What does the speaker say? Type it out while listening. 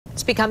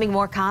becoming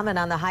more common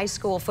on the high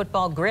school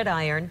football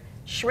gridiron,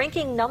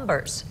 shrinking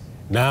numbers.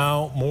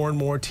 Now, more and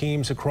more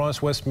teams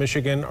across West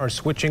Michigan are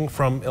switching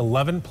from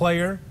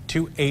 11-player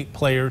to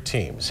 8-player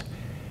teams.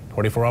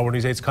 24 Hour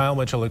News 8's Kyle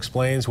Mitchell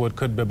explains what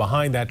could be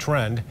behind that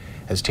trend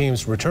as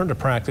teams return to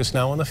practice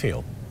now on the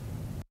field.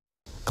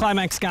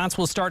 Climax Scots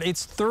will start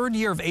its third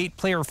year of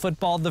 8-player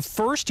football, the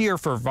first year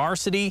for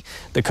varsity.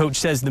 The coach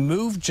says the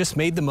move just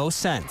made the most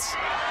sense.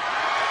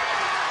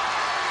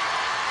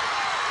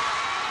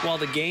 While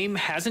the game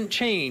hasn't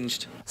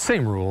changed.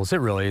 Same rules,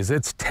 it really is.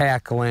 It's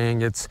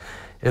tackling, it's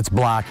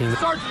blocking.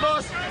 Start the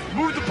bus,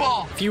 move the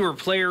ball. Fewer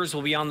players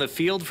will be on the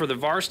field for the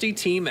varsity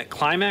team at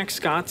Climax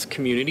Scots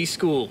Community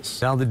Schools.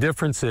 Now the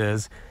difference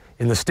is,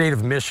 in the state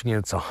of Michigan,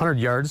 it's 100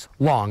 yards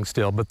long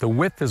still, but the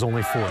width is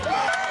only 40.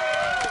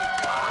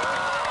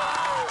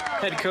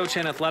 Head coach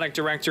and athletic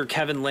director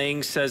Kevin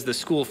Lang says the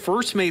school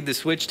first made the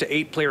switch to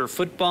 8-player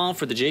football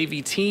for the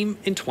JV team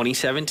in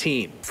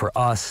 2017. For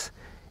us,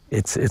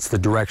 it's the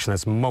direction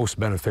that's most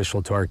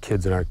beneficial to our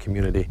kids in our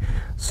community.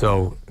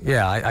 So,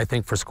 yeah, I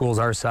think for schools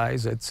our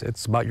size,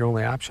 it's about your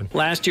only option.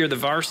 Last year, the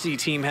varsity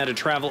team had to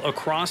travel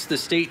across the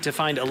state to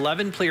find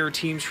 11-player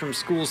teams from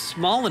schools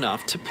small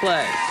enough to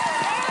play.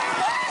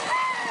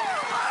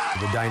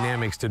 The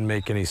dynamics didn't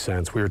make any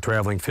sense. We were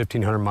traveling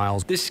 1,500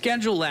 miles. The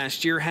schedule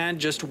last year had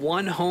just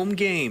one home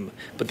game,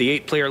 but the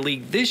 8-player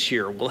league this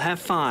year will have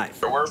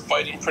 5. We're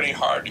fighting pretty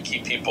hard to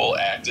keep people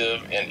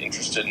active and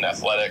interested in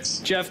athletics.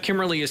 Jeff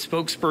Kimmerly, a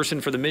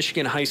spokesperson for the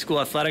Michigan High School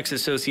Athletics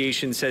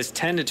Association, says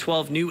 10 to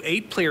 12 new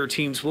 8-player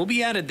teams will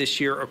be added this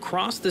year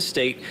across the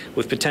state,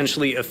 with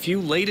potentially a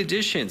few late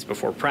additions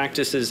before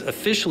practices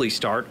officially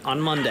start on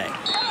Monday.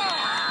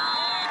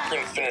 We're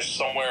going to finish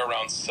somewhere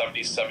around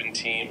 77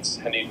 teams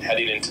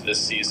heading into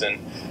this season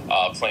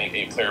playing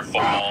 8-player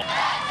football.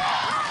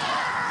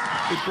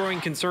 With growing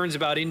concerns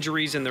about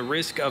injuries and the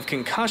risk of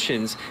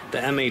concussions, the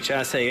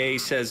MHSAA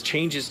says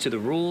changes to the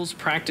rules,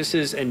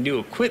 practices, and new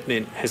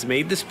equipment has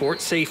made the sport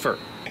safer.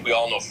 We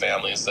all know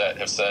families that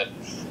have said,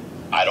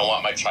 I don't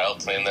want my child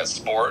playing that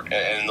sport,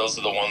 and those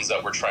are the ones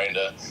that we're trying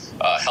to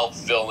help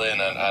fill in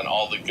on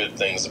all the good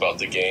things about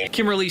the game.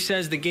 Kimmerly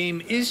says the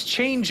game is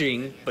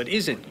changing, but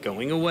isn't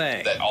going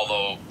away. That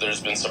although there's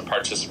been some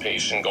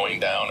participation going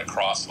down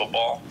across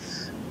football,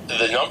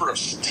 the number of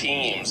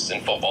teams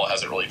in football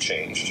hasn't really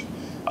changed.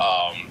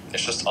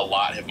 It's just a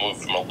lot have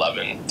moved from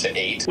 11 to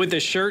 8. With the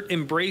shirt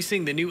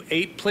embracing the new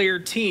 8-player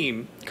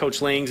team,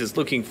 Coach Langs is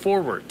looking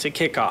forward to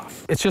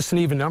kickoff. It's just an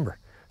even number.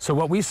 So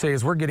what we say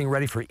is we're getting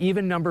ready for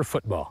even number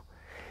football.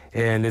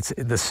 And it's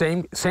the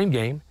same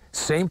game,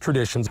 same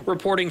traditions.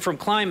 Reporting from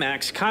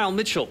Climax, Kyle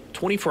Mitchell,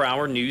 24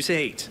 Hour News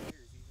 8.